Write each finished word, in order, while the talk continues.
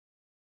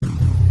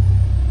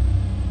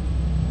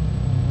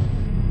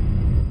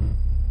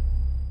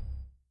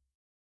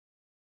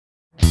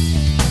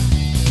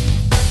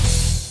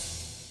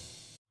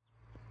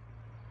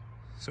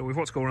So with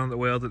what's going on in the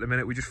world at the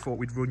minute, we just thought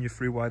we'd run you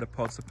through why the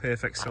pod's the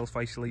perfect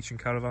self-isolation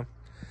caravan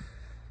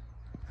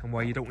and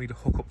why you don't need to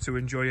hook up to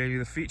enjoy any of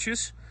the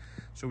features.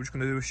 So we're just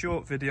going to do a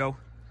short video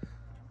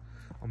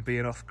on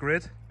being off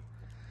grid,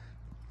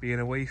 being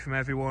away from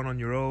everyone on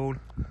your own,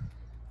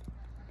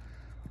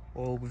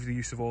 all with the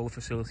use of all the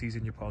facilities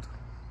in your pod.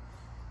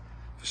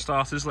 For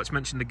starters, let's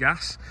mention the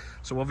gas.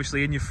 So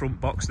obviously in your front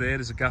box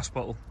there's a gas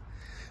bottle.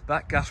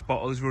 That gas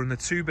bottle is running a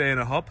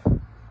 2-burner hob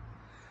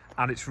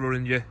and it's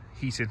running your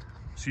heating.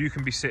 So you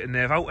can be sitting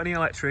there without any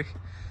electric,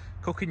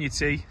 cooking your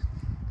tea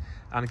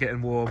and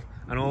getting warm.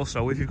 And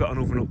also if you've got an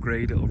oven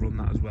upgrade, it'll run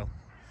that as well.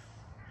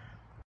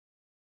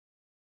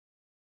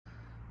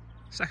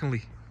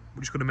 Secondly,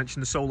 we're just going to mention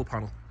the solar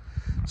panel.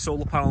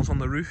 Solar panel's on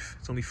the roof.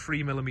 It's only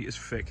 3mm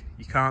thick.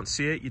 You can't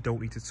see it, you don't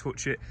need to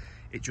touch it,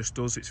 it just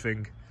does its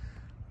thing.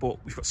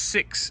 But we've got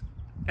 6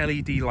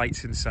 LED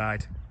lights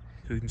inside,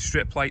 including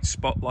strip lights,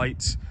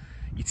 spotlights,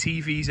 your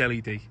TV's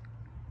LED.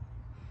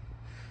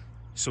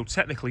 So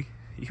technically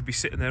you could be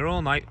sitting there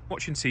all night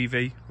watching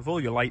TV with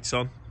all your lights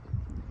on,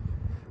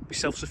 be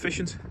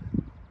self-sufficient,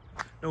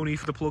 no need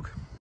for the plug.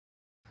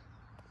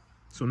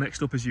 So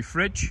next up is your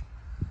fridge.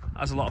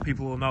 As a lot of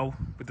people will know,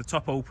 with the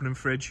top opening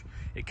fridge,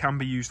 it can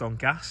be used on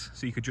gas,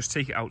 so you could just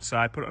take it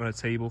outside, put it on a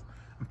table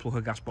and plug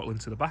a gas bottle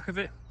into the back of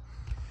it.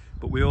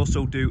 But we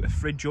also do a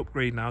fridge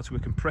upgrade now to a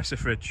compressor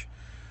fridge.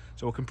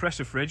 So a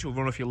compressor fridge will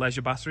run off your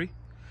leisure battery.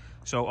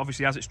 So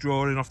obviously as it's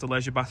drawing off the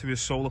leisure battery, the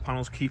solar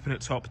panel's keeping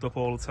it topped up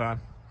all the time.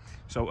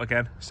 So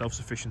again,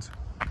 self-sufficient.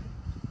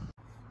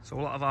 So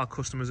a lot of our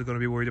customers are going to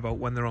be worried about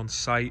when they're on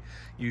site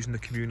using the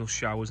communal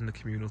showers and the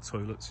communal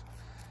toilets.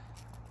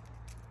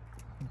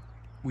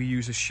 We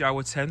use a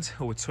shower tent,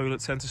 or a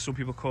toilet tent as some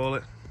people call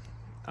it,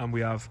 and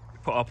we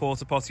put our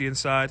porta potty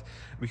inside.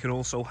 We can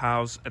also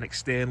house an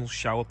external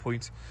shower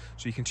point,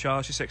 so you can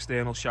charge this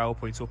external shower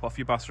point up off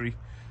your battery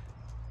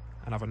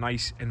and have a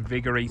nice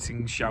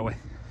invigorating shower.